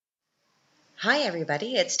Hi,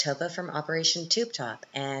 everybody. It's Tova from Operation Tube Top.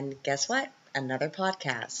 And guess what? Another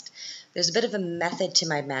podcast. There's a bit of a method to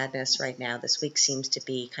my madness right now. This week seems to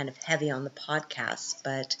be kind of heavy on the podcasts,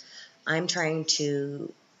 but I'm trying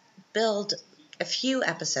to build a few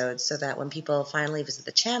episodes so that when people finally visit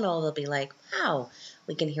the channel, they'll be like, wow,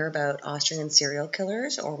 we can hear about Austrian serial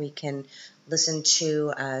killers, or we can listen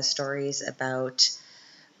to stories about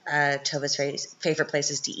Tova's favorite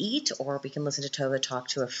places to eat, or we can listen to Tova talk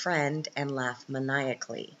to a friend and laugh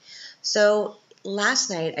maniacally. So last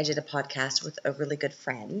night I did a podcast with a really good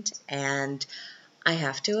friend, and I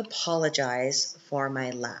have to apologize for my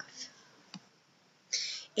laugh.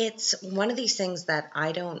 It's one of these things that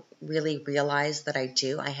I don't really realize that I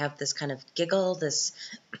do. I have this kind of giggle,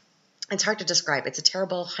 it's hard to describe. It's a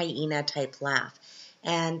terrible hyena type laugh.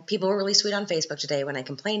 And people were really sweet on Facebook today when I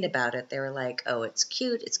complained about it. They were like, oh, it's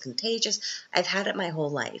cute, it's contagious. I've had it my whole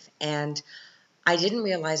life. And I didn't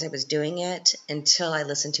realize I was doing it until I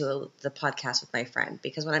listened to the podcast with my friend.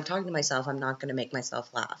 Because when I'm talking to myself, I'm not going to make myself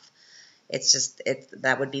laugh.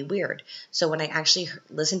 That would be weird. So when I actually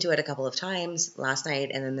listened to it a couple of times last night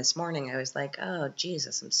and then this morning, I was like, oh,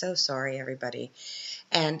 Jesus, I'm so sorry, everybody.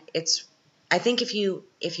 And I think if you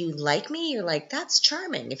like me, you're like, that's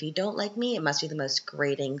charming. If you don't like me, it must be the most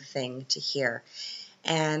grating thing to hear.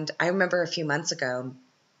 And I remember a few months ago,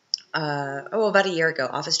 about a year ago,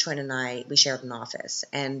 Office Twin and I, we shared an office,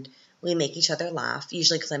 and we make each other laugh,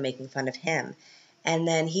 usually because I'm making fun of him. And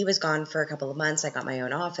then he was gone for a couple of months. I got my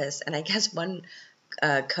own office, and I guess one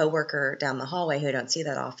coworker down the hallway who I don't see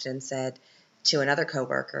that often said to another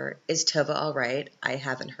coworker, "Is Tova all right? I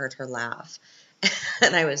haven't heard her laugh."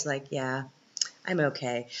 And I was like, yeah, I'm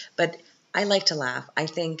okay. But I like to laugh. I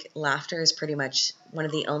think laughter is pretty much one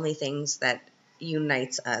of the only things that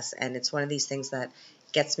unites us. And it's one of these things that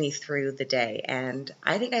gets me through the day. And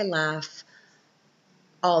I think I laugh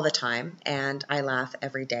all the time. And I laugh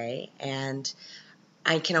every day. And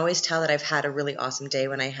I can always tell that I've had a really awesome day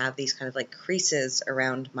when I have these kind of like creases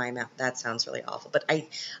around my mouth. That sounds really awful. But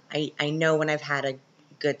I know when I've had a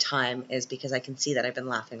good time is because I can see that I've been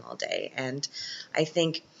laughing all day. And I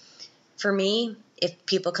think for me, if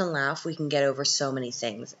people can laugh, we can get over so many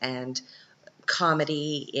things. And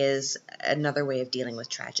comedy is another way of dealing with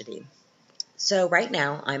tragedy. So right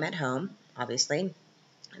now, I'm at home, obviously.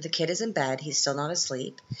 The kid is in bed. He's still not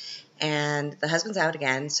asleep. And the husband's out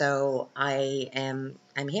again, so I'm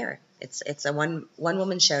here. It's a one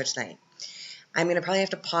woman show tonight. I'm going to probably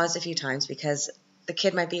have to pause a few times because the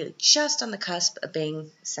kid might be just on the cusp of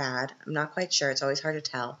being sad. I'm not quite sure. It's always hard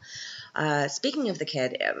to tell. Speaking of the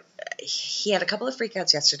kid, he had a couple of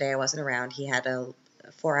freakouts yesterday. I wasn't around. He had a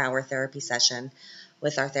 4-hour therapy session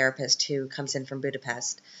with our therapist who comes in from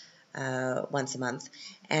Budapest once a month.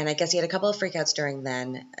 And I guess he had a couple of freakouts during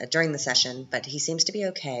the session, but he seems to be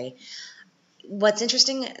okay. What's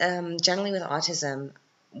interesting, generally with autism,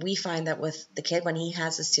 we find that with the kid, when he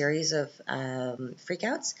has a series of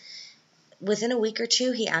freakouts, within a week or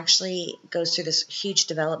two, he actually goes through this huge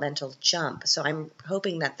developmental jump. So I'm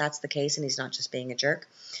hoping that that's the case and he's not just being a jerk.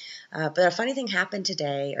 But a funny thing happened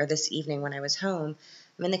today or this evening when I was home.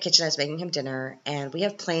 I'm in the kitchen, I was making him dinner, and we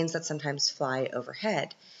have planes that sometimes fly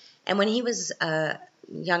overhead. And when he was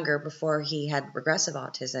younger, before he had regressive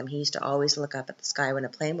autism, he used to always look up at the sky when a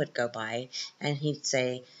plane would go by, and he'd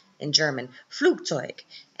say in German, Flugzeug.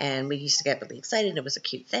 And we used to get really excited. It was a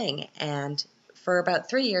cute thing. And for about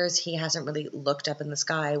 3 years, he hasn't really looked up in the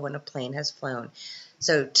sky when a plane has flown.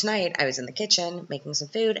 So tonight, I was in the kitchen making some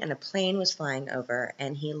food, and a plane was flying over,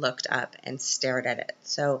 and he looked up and stared at it.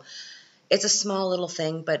 So it's a small little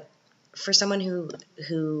thing, but for someone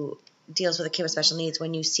who deals with a kid with special needs,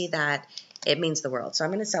 when you see that, it means the world. So I'm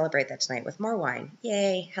going to celebrate that tonight with more wine.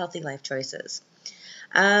 Yay, healthy life choices.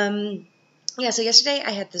 So yesterday I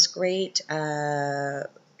had a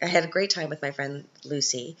great time with my friend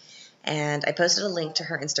Lucy, and I posted a link to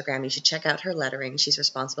her Instagram. You should check out her lettering. She's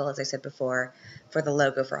responsible, as I said before, for the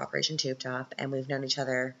logo for Operation Tube Top, and we've known each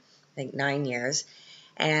other, I think, 9 years.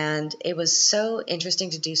 And it was so interesting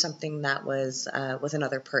to do something that was with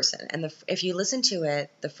another person. And if you listen to it,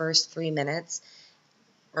 the first 3 minutes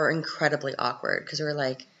are incredibly awkward because we're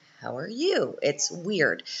like, how are you? It's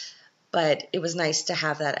weird. But it was nice to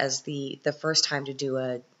have that as the first time to do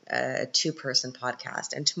a two-person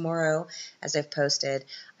podcast. And tomorrow, as I've posted,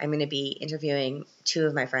 I'm going to be interviewing 2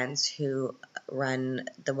 of my friends who run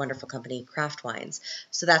the wonderful company Craft Wines.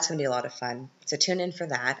 So that's going to be a lot of fun. So tune in for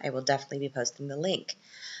that. I will definitely be posting the link.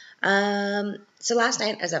 So last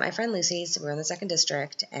night I was at my friend Lucy's. We were in the 2nd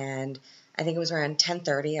District, and I think it was around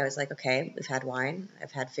 10:30. I was like, okay, we've had wine.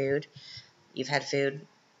 I've had food. You've had food.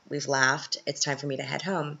 We've laughed. It's time for me to head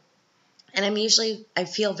home. And I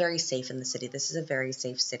feel very safe in the city. This is a very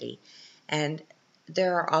safe city. And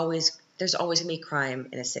there's always going to be crime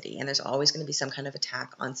in a city, and there's always going to be some kind of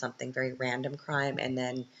attack on something, very random crime, and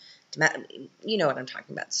then, you know what I'm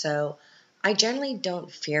talking about. So I generally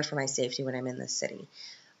don't fear for my safety when I'm in this city.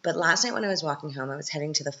 But last night when I was walking home, I was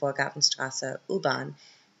heading to the Vorgartenstrasse U-Bahn,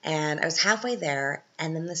 and I was halfway there,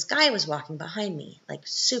 and then this guy was walking behind me, like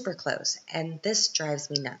super close, and this drives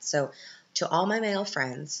me nuts. So to all my male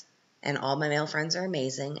friends, and all my male friends are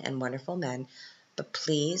amazing and wonderful men, but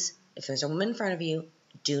please, if there's a woman in front of you,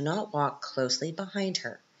 do not walk closely behind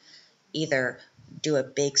her. Either do a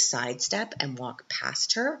big sidestep and walk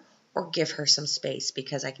past her, or give her some space,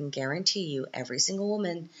 because I can guarantee you every single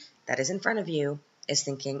woman that is in front of you is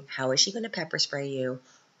thinking, how is she going to pepper spray you?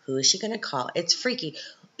 Who is she going to call? It's freaky.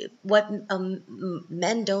 What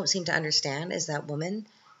men don't seem to understand is that women,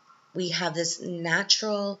 we have this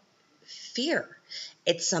natural fear.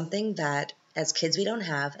 It's something that as kids we don't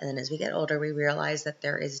have, and then as we get older we realize that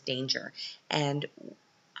there is danger. And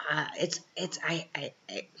it's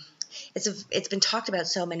been talked about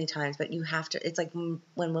so many times, but you have to. It's like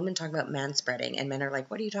when women talk about manspreading, and men are like,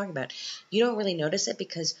 "What are you talking about?" You don't really notice it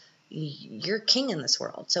because you're king in this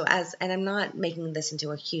world. And I'm not making this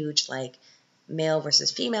into a huge like male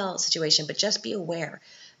versus female situation, but just be aware.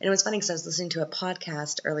 And it was funny because I was listening to a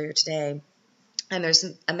podcast earlier today, and there's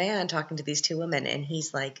a man talking to these two women, and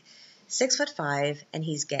he's like 6'5", and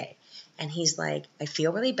he's gay. And he's like, I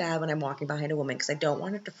feel really bad when I'm walking behind a woman because I don't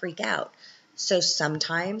want her to freak out. So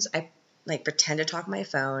sometimes I like pretend to talk on my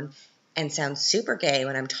phone and sound super gay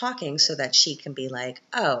when I'm talking so that she can be like,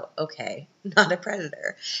 oh, okay, not a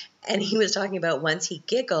predator. And he was talking about once he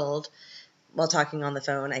giggled while talking on the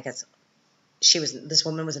phone. I guess this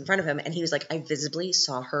woman was in front of him, and he was like, I visibly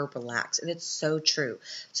saw her relax. And it's so true.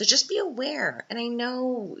 So just be aware. And I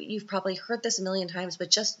know you've probably heard this a million times,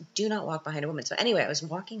 but just do not walk behind a woman. So anyway, I was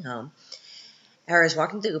walking home. I was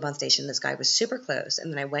walking to the U-Bahn station. This guy was super close.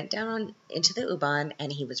 And then I went down into the U-Bahn,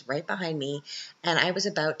 and he was right behind me. And I was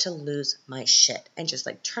about to lose my shit and just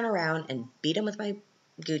like turn around and beat him with my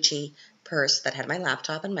Gucci purse that had my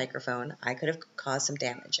laptop and microphone. I could have caused some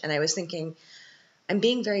damage. And I was thinking, I'm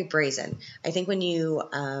being very brazen. I think when you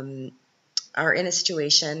are in a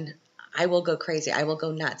situation, I will go crazy. I will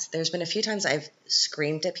go nuts. There's been a few times I've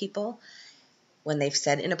screamed at people when they've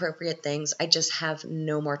said inappropriate things. I just have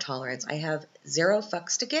no more tolerance. I have zero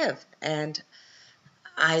fucks to give. And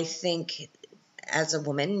I think as a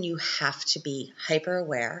woman, you have to be hyper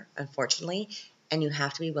aware, unfortunately, and you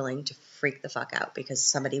have to be willing to freak the fuck out because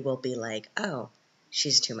somebody will be like, oh,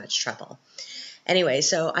 she's too much trouble. Anyway,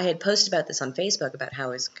 so I had posted about this on Facebook about how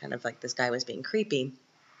it was kind of like this guy was being creepy.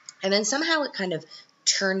 And then somehow it kind of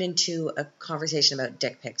turned into a conversation about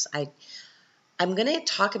dick pics. I'm going to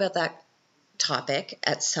talk about that topic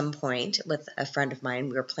at some point with a friend of mine.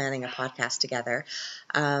 We were planning a podcast together.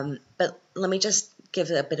 But let me just give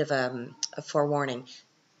a bit of a forewarning.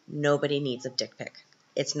 Nobody needs a dick pic.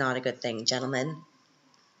 It's not a good thing. Gentlemen,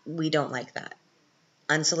 we don't like that.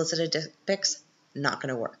 Unsolicited dick pics, not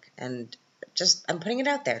going to work. And I'm putting it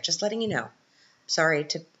out there, just letting you know. Sorry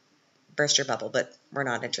to burst your bubble, but we're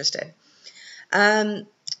not interested.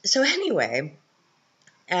 So anyway,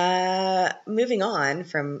 moving on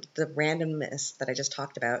from the randomness that I just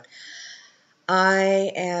talked about,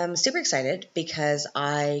 I am super excited because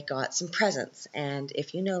I got some presents. And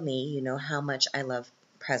if you know me, you know how much I love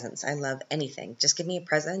presents. I love anything. Just give me a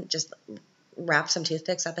present. Just wrap some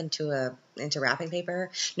toothpicks up into wrapping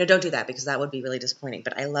paper. No, don't do that because that would be really disappointing.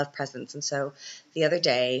 But I love presents. And so the other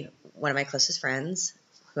day, one of my closest friends,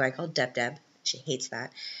 who I call Deb, she hates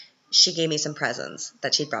that, she gave me some presents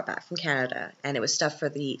that she'd brought back from Canada. And it was stuff for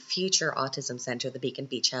the future autism center, the Beacon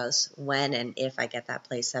Beach House, when and if I get that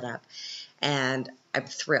place set up. And I'm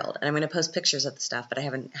thrilled. And I'm going to post pictures of the stuff, but I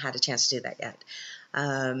haven't had a chance to do that yet.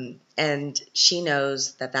 And she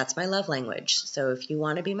knows that that's my love language. So if you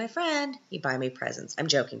want to be my friend, you buy me presents. I'm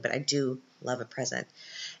joking, but I do love a present.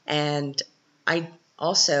 And I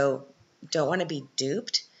also don't want to be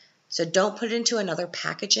duped. So don't put it into another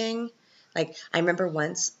packaging. Like I remember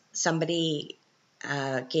once somebody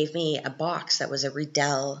gave me a box that was a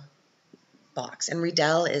Riedel box. And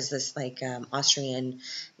Riedel is this like Austrian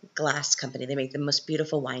glass company. They make the most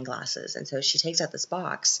beautiful wine glasses. And so she takes out this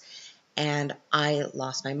box. And I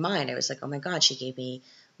lost my mind. I was like, oh my God, she gave me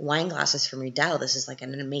wine glasses from Riedel. This is like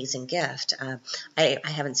an amazing gift. I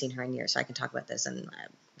haven't seen her in years, so I can talk about this. And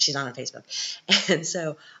she's not on Facebook. And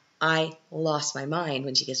so I lost my mind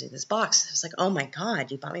when she gives me this box. I was like, oh my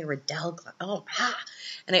God, you bought me a Riedel glass. Oh, ah.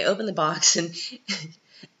 And I opened the box, and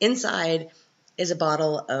inside is a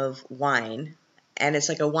bottle of wine. and it's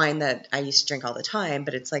like a wine that I used to drink all the time,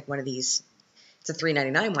 but it's like one of these, it's a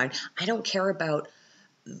 $3.99 wine. I don't care about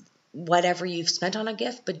whatever you've spent on a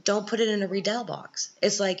gift, but don't put it in a Riedel box.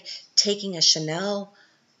 It's like taking a Chanel,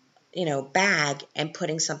 bag and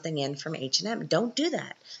putting something in from H&M. Don't do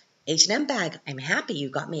that. H&M bag, I'm happy you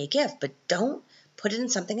got me a gift, but don't put it in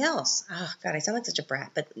something else. Oh, God, I sound like such a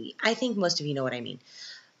brat, but I think most of you know what I mean.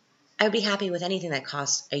 I would be happy with anything that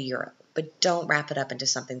costs €1, but don't wrap it up into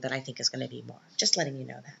something that I think is going to be more. Just letting you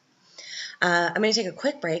know that. I'm going to take a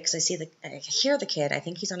quick break because I hear the kid. I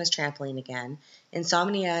think he's on his trampoline again.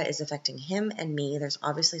 Insomnia is affecting him and me. There's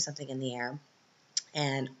obviously something in the air,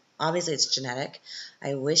 and obviously it's genetic.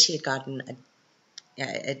 I wish he had gotten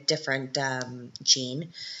a different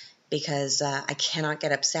gene, because I cannot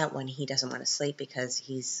get upset when he doesn't want to sleep, because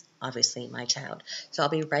he's obviously my child. So I'll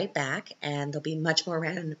be right back, and there'll be much more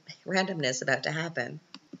randomness about to happen.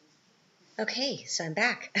 Okay, so I'm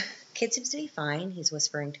back. Kid seems to be fine. He's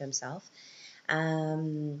whispering to himself.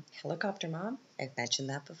 Helicopter mom, I've mentioned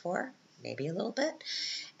that before, maybe a little bit.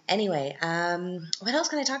 Anyway, what else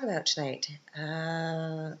can I talk about tonight?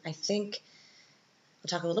 I think we'll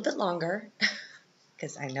talk a little bit longer,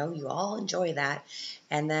 because I know you all enjoy that.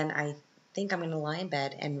 And then I think I'm going to lie in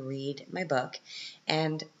bed and read my book.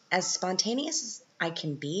 And as spontaneous as I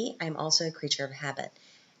can be, I'm also a creature of habit.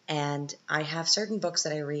 And I have certain books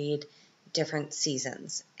that I read different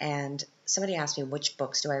seasons. And somebody asked me, which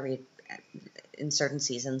books do I read in certain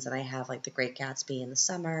seasons? And I have like The Great Gatsby in the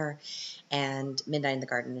summer, and Midnight in the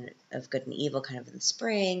Garden of Good and Evil kind of in the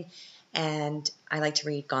spring. And I like to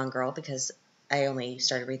read Gone Girl because I only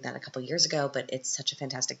started reading that a couple years ago, but it's such a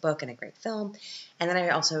fantastic book and a great film. And then I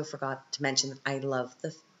also forgot to mention that I love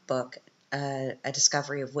the book, A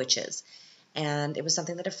Discovery of Witches. And it was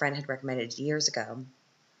something that a friend had recommended years ago.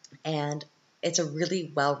 And it's a really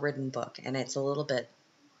well-written book, and it's a little bit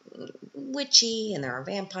witchy, and there are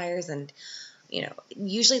vampires, and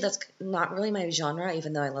usually that's not really my genre,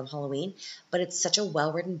 even though I love Halloween, but it's such a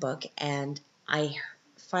well-written book. And I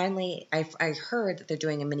heard that they're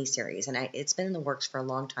doing a miniseries, and it's been in the works for a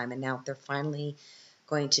long time, and now they're finally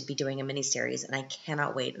going to be doing a miniseries, and I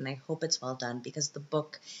cannot wait, and I hope it's well done, because the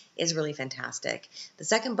book is really fantastic. The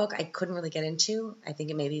second book I couldn't really get into. I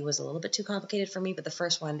think it maybe was a little bit too complicated for me, but the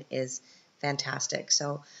first one is fantastic.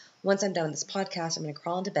 So once I'm done with this podcast, I'm going to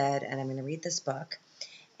crawl into bed, and I'm going to read this book,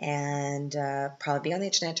 and probably be on the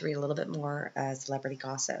internet to read a little bit more celebrity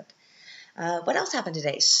gossip. What else happened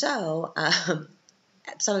today? So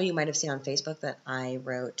some of you might have seen on Facebook that I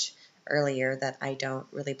wrote earlier that I don't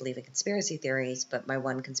really believe in conspiracy theories, but my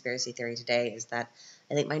one conspiracy theory today is that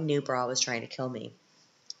I think my new bra was trying to kill me.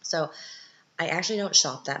 So I actually don't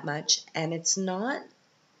shop that much, and it's not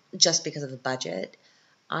just because of the budget.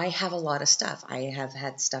 I have a lot of stuff. I have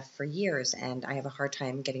had stuff for years, and I have a hard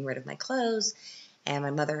time getting rid of my clothes, and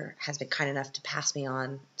my mother has been kind enough to pass me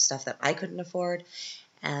on stuff that I couldn't afford,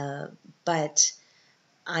 but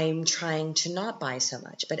I'm trying to not buy so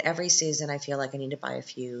much. But every season I feel like I need to buy a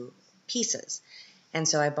few pieces. And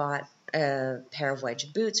so I bought a pair of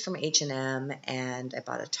wedge boots from H&M, and I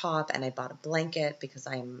bought a top, and I bought a blanket because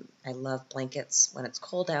I love blankets. When it's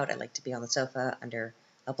cold out, I like to be on the sofa under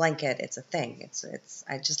a blanket. It's a thing.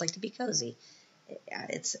 I just like to be cozy.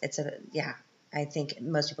 I think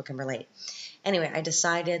most people can relate. Anyway, I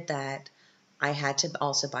decided that I had to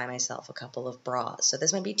also buy myself a couple of bras. So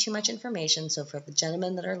this might be too much information. So for the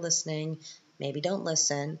gentlemen that are listening, maybe don't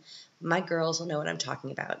listen. My girls will know what I'm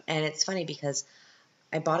talking about. And it's funny because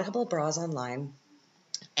I bought a couple of bras online,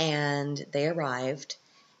 and they arrived,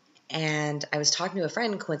 and I was talking to a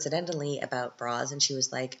friend coincidentally about bras, and she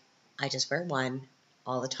was like, I just wear one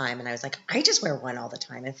all the time. And I was like, I just wear one all the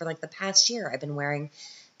time. And for like the past year, I've been wearing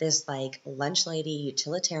this like lunch lady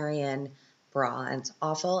utilitarian bra, and it's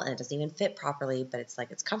awful, and it doesn't even fit properly, but it's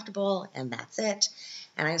like, it's comfortable, and that's it.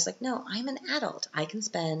 And I was like, no, I'm an adult. I can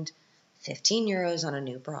spend €15 on a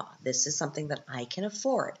new bra. This is something that I can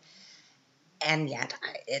afford. And yet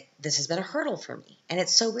this has been a hurdle for me. And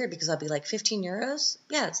it's so weird because I'll be like, €15?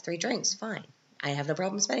 Yeah, it's 3 drinks. Fine. I have no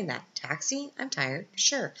problem spending that. Taxi? I'm tired.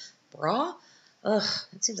 Sure. Bra? Ugh,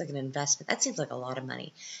 that seems like an investment. That seems like a lot of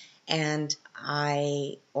money. And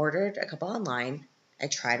I ordered a couple online. I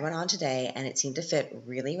tried one on today, and it seemed to fit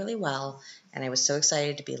really, really well. And I was so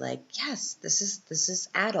excited to be like, yes, this is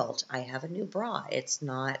adult. I have a new bra. It's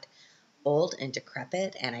not old and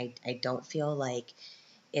decrepit, and I don't feel like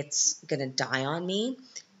it's going to die on me.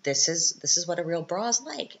 This is what a real bra is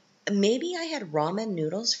like. Maybe I had ramen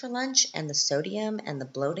noodles for lunch, and the sodium and the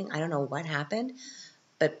bloating, I don't know what happened,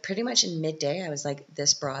 but pretty much in midday, I was like,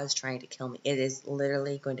 this bra is trying to kill me. It is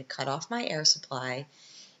literally going to cut off my air supply.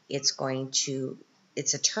 It's going to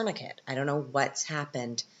it's a tourniquet. I don't know what's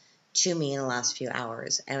happened to me in the last few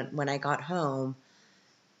hours. And when I got home,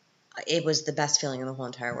 it was the best feeling in the whole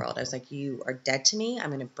entire world. I was like, you are dead to me. I'm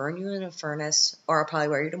going to burn you in a furnace, or I'll probably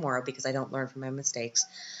wear you tomorrow because I don't learn from my mistakes.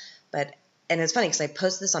 But, and it's funny because I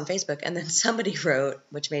posted this on Facebook, and then somebody wrote,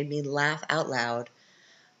 which made me laugh out loud,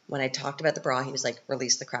 when I talked about the bra, he was like,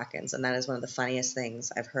 release the Krakens. And that is one of the funniest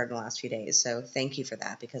things I've heard in the last few days. So thank you for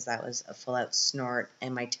that, because that was a full out snort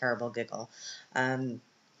and my terrible giggle.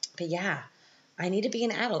 But yeah, I need to be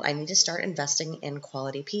an adult. I need to start investing in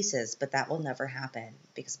quality pieces, but that will never happen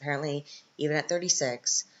because apparently, even at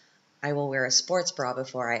 36, I will wear a sports bra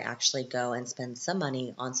before I actually go and spend some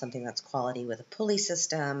money on something that's quality with a pulley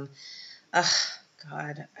system. Ugh,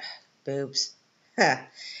 God, boobs.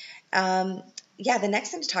 Yeah, the next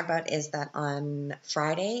thing to talk about is that on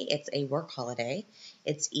Friday, it's a work holiday.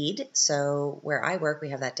 It's Eid, so where I work, we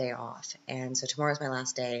have that day off. And so tomorrow's my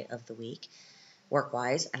last day of the week,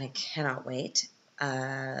 work-wise, and I cannot wait.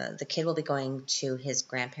 The kid will be going to his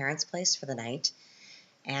grandparents' place for the night,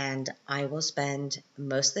 and I will spend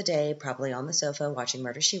most of the day probably on the sofa watching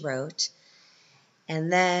Murder, She Wrote.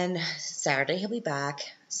 And then Saturday he'll be back.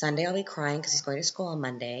 Sunday I'll be crying because he's going to school on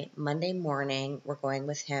Monday. Monday morning we're going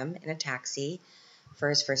with him in a taxi for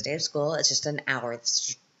his first day of school. It's just an hour.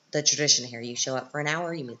 It's the tradition here. You show up for an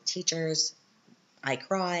hour, you meet the teachers, I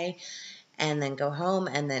cry, and then go home,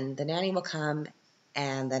 and then the nanny will come,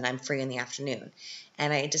 and then I'm free in the afternoon.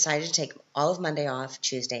 And I decided to take all of Monday off,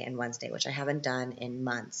 Tuesday and Wednesday, which I haven't done in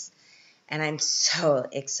months. And I'm so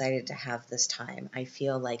excited to have this time. I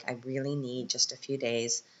feel like I really need just a few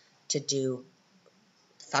days to do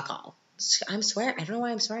fuck all. I'm swearing. I don't know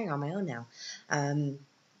why I'm swearing on my own now.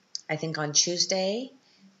 I think on Tuesday,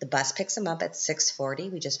 the bus picks him up at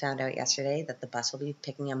 6:40. We just found out yesterday that the bus will be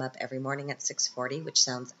picking him up every morning at 6:40, which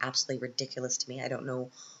sounds absolutely ridiculous to me. I don't know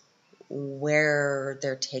where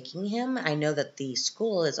they're taking him. I know that the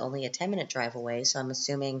school is only a 10-minute drive away, so I'm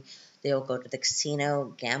assuming they'll go to the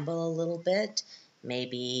casino, gamble a little bit,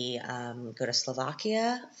 maybe go to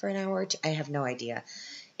Slovakia for an hour or two. I have no idea.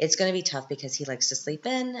 It's going to be tough because he likes to sleep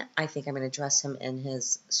in. I think I'm going to dress him in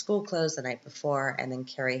his school clothes the night before and then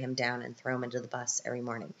carry him down and throw him into the bus every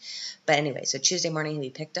morning. But anyway, so Tuesday morning he'll be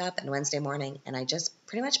picked up, and Wednesday morning, and I just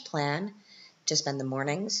pretty much plan to spend the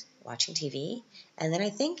mornings watching TV, and then I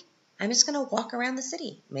think I'm just going to walk around the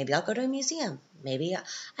city. Maybe I'll go to a museum. Maybe,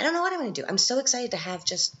 I don't know what I'm going to do. I'm so excited to have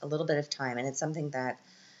just a little bit of time, and it's something that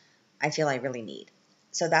I feel I really need.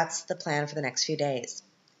 So that's the plan for the next few days.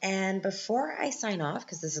 And before I sign off,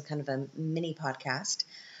 because this is kind of a mini podcast,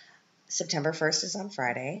 September 1st is on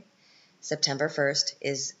Friday. September 1st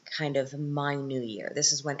is kind of my new year.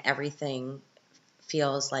 This is when everything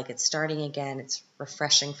feels like it's starting again. It's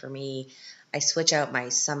refreshing for me. I switch out my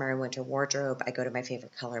summer and winter wardrobe. I go to my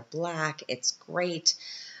favorite color, black. It's great.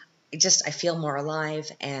 I feel more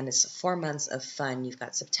alive, and it's 4 months of fun. You've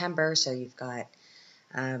got September, so you've got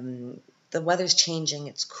the weather's changing.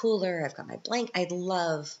 It's cooler. I've got my blanket. I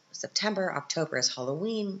love September. October is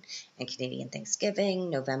Halloween and Canadian Thanksgiving.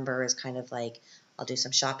 November is kind of like I'll do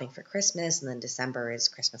some shopping for Christmas, and then December is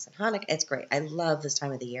Christmas and Hanukkah. It's great. I love this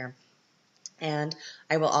time of the year. And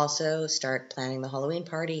I will also start planning the Halloween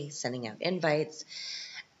party, sending out invites.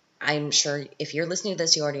 I'm sure if you're listening to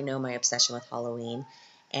this, you already know my obsession with Halloween.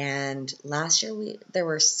 And last year, there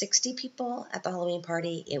were 60 people at the Halloween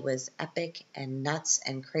party. It was epic and nuts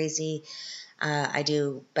and crazy. I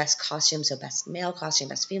do best costume, so best male costume,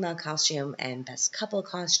 best female costume, and best couple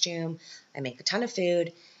costume. I make a ton of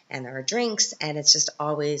food, and there are drinks, and it's just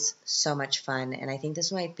always so much fun. And I think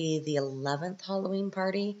this might be the 11th Halloween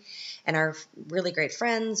party. And our really great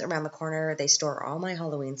friends around the corner, they store all my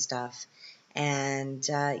Halloween stuff. And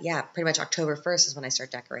yeah, pretty much October 1st is when I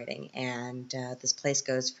start decorating. And this place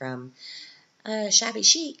goes from shabby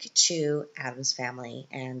chic to Addams Family.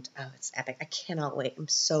 And oh, it's epic. I cannot wait. I'm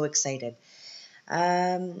so excited.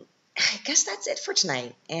 I guess that's it for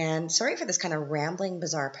tonight. And sorry for this kind of rambling,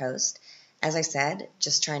 bizarre post. As I said,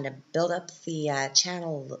 just trying to build up the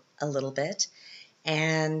channel a little bit.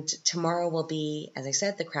 And tomorrow will be, as I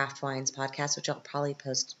said, the Craft Wines podcast, which I'll probably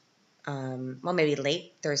post, maybe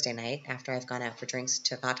late Thursday night after I've gone out for drinks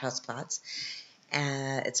to Rathausplatz.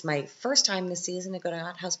 It's my first time this season to go to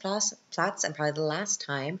Rathausplatz, and probably the last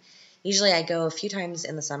time. Usually I go a few times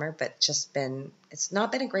in the summer, but it's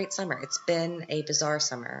not been a great summer. It's been a bizarre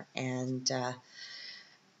summer, and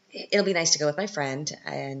it'll be nice to go with my friend,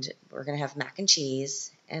 and we're going to have mac and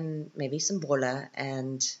cheese and maybe some bola,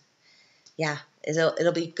 and yeah,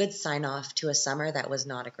 it'll be a good sign off to a summer that was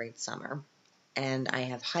not a great summer. And I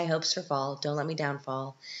have high hopes for fall. Don't let me down,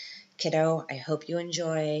 fall. Kiddo, I hope you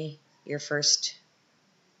enjoy your first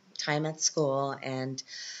time at school. And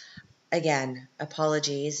again,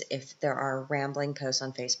 apologies if there are rambling posts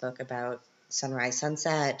on Facebook about sunrise,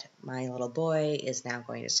 sunset. My little boy is now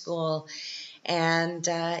going to school. And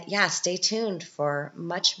yeah, stay tuned for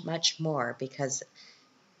much, much more, because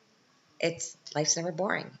life's never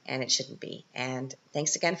boring, and it shouldn't be. And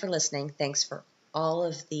thanks again for listening. Thanks for all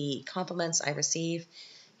of the compliments I receive.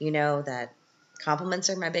 You know that compliments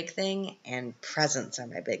are my big thing and presents are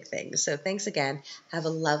my big thing. So thanks again. Have a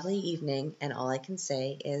lovely evening. And all I can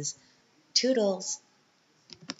say is toodles.